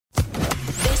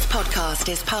podcast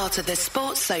is part of the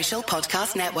Sports Social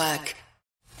Podcast Network.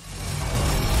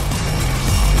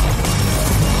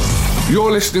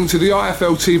 You're listening to the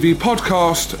IFL TV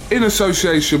podcast in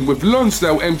association with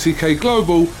Lonsdale MTK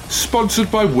Global,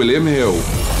 sponsored by William Hill.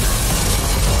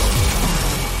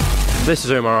 This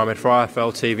is Umar Ahmed for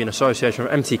IFL TV in association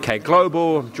with MTK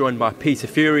Global. I'm joined by Peter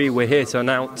Fury. We're here to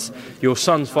announce your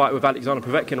son's fight with Alexander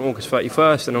Povetkin on August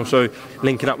 31st, and also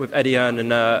linking up with Eddie Hearn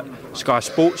and Sky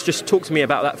Sports. Just talk to me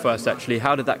about that first, actually.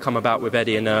 How did that come about with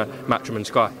Eddie and Matchroom and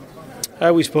Sky?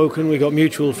 We've spoken. We've got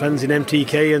mutual friends in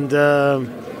MTK and,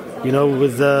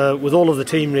 with all of the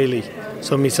team, really.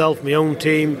 So myself, my own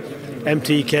team,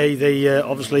 MTK,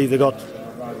 they got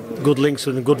good links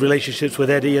and good relationships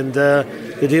with Eddie, and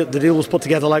the deal was put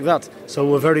together like that. So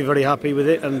we're very, very happy with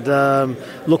it, and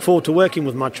look forward to working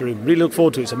with Matchroom. Really look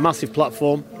forward to it. It's a massive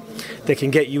platform. They can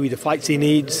get Hughie the fights he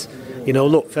needs.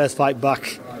 First fight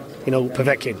back,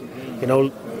 Povetkin.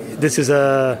 This is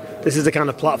the kind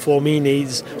of platform he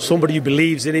needs. Somebody who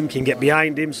believes in him, can get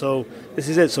behind him. So this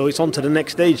is it. So it's on to the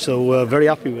next stage. So we're very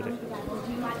happy with it.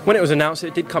 When it was announced,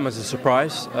 it did come as a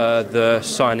surprise, the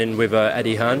signing with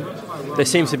Eddie Hearn. There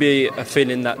seems to be a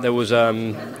feeling that there was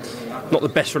not the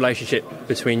best relationship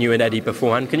between you and Eddie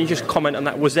beforehand. Can you just comment on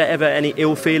that? Was there ever any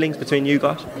ill feelings between you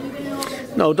guys?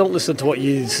 No, don't listen to what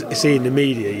you see in the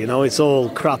media. It's all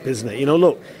crap, isn't it?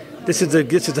 Look, this is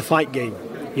a fight game.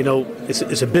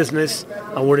 It's a business,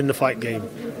 and we're in the fight game.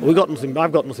 I've got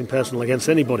nothing personal against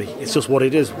anybody. It's just what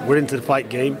it is. We're into the fight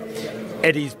game.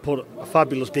 Eddie's put a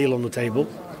fabulous deal on the table,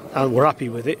 and we're happy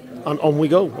with it, and on we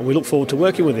go, and we look forward to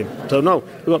working with him. So no,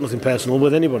 we've got nothing personal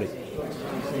with anybody.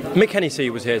 Mick Hennessy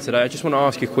was here today. I just want to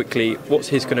ask you quickly, what's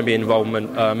his going to be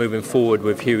involvement moving forward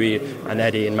with Hughie and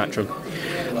Eddie in Matchroom?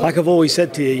 Like I've always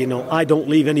said to you, I don't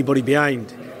leave anybody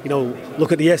behind.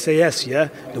 Look at the SAS,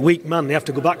 the weak man, they have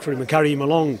to go back for him and carry him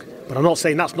along. But I'm not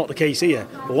saying that's not the case here.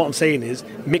 But what I'm saying is,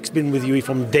 Mick's been with Hughie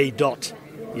from day dot.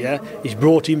 He's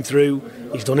brought him through,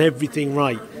 he's done everything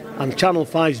right. And Channel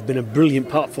 5's been a brilliant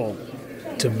platform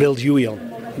to build Hughie on.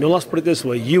 Let's put it this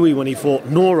way, Hughie, when he fought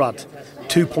Norad,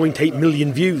 2.8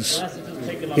 million views.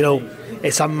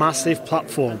 It's a massive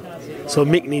platform. So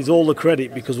Mick needs all the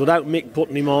credit, because without Mick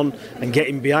putting him on and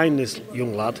getting behind this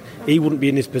young lad, he wouldn't be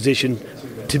in this position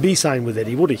to be signed with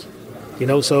Eddie, would he?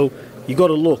 So you got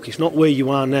to look, it's not where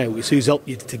you are now, it's who's helped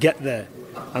you to get there.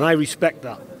 And I respect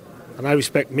that. And I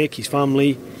respect Mick, his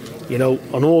family,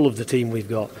 on all of the team we've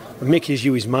got. And Mick is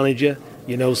Hughie's manager,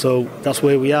 so that's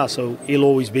where we are. So he'll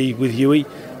always be with Hughie.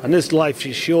 And this life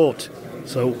is short.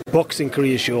 So boxing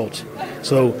career is short.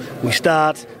 So we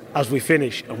start as we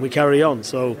finish, and we carry on.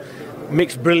 So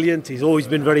Mick's brilliant. He's always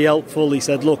been very helpful. He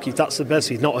said, look, if that's the best,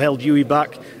 he's not held Hughie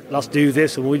back. Let's do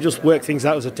this. And we just work things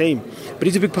out as a team. But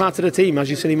he's a big part of the team, as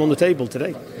you've seen him on the table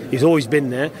today. He's always been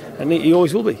there, and he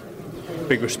always will be.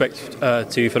 Big respect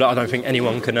to you for that. I don't think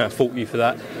anyone can fault you for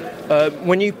that.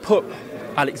 When you put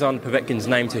Alexander Povetkin's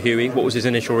name to Hughie, what was his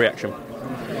initial reaction?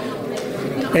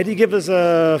 Eddie gave us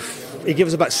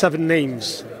about 7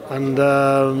 names, and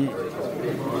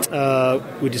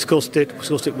we discussed it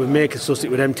with Mick, discussed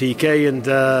it with MTK, and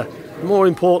more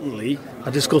importantly, I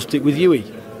discussed it with Hughie.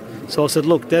 So I said,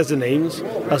 look, there's the names.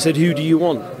 I said, who do you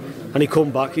want? And he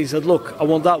come back, he said, look, I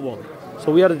want that one.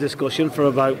 So we had a discussion for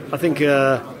about, I think,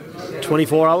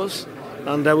 24 hours,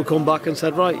 and we come back and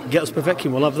said, right, get us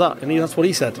Povetkin, we'll have that. And that's what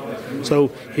he said. So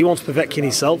he wants Povetkin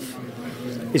himself.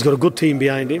 He's got a good team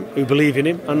behind him who believe in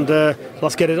him, and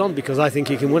let's get it on, because I think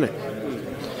he can win it.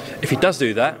 If he does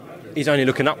do that, he's only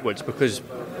looking upwards, because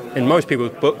in most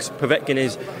people's books, Povetkin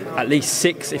is at least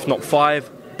 6, if not 5,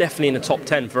 definitely in the top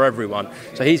 10 for everyone.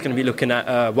 So he's going to be looking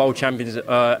at world champions,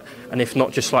 and if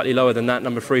not just slightly lower than that,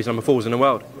 number 3s, number 4s in the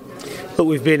world. But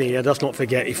we've been here, let's not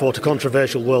forget, he fought a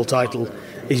controversial world title.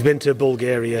 He's been to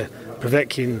Bulgaria.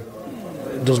 Povetkin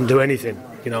doesn't do anything,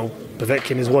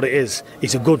 Povetkin is what it is.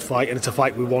 It's a good fight, and it's a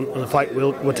fight we want, and a fight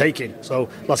we're taking. So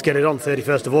let's get it on,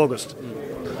 31st of August.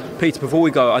 Peter, before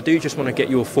we go, I do just want to get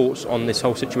your thoughts on this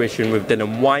whole situation with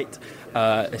Dylan Whyte.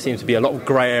 There seems to be a lot of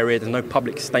grey area. There's no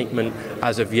public statement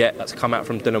as of yet that's come out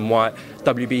from Dylan Whyte.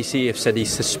 WBC have said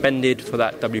he's suspended for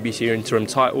that WBC interim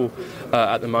title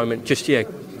at the moment.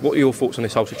 What are your thoughts on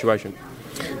this whole situation?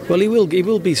 Well, he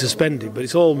will be suspended, but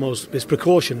it's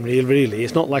precautionary, really.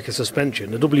 It's not like a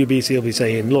suspension. The WBC will be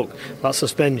saying, look, let's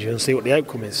suspend you and see what the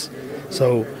outcome is.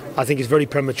 So I think it's very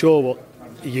premature what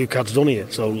UCAD's done here.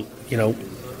 So,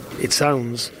 it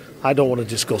sounds, I don't want to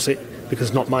discuss it because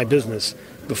it's not my business.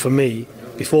 But for me,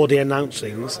 before they announce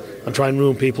things and try and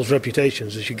ruin people's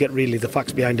reputations, they should get really the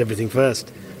facts behind everything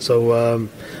first. So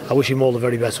I wish him all the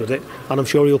very best with it, and I'm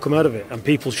sure he'll come out of it. And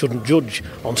people shouldn't judge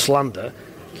on slander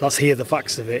let's hear the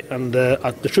facts of it. And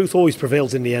the truth always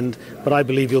prevails in the end, but I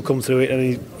believe he'll come through it,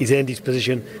 and he's earned his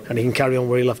position and he can carry on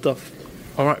where he left off.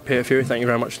 All right, Peter Fury, thank you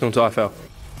very much. Still to IFL.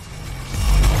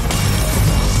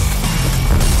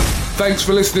 Thanks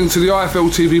for listening to the IFL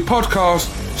TV podcast,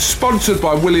 sponsored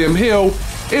by William Hill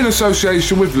in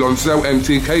association with Lonsdale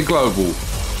MTK Global.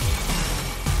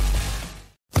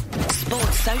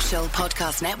 Sports Social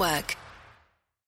Podcast Network.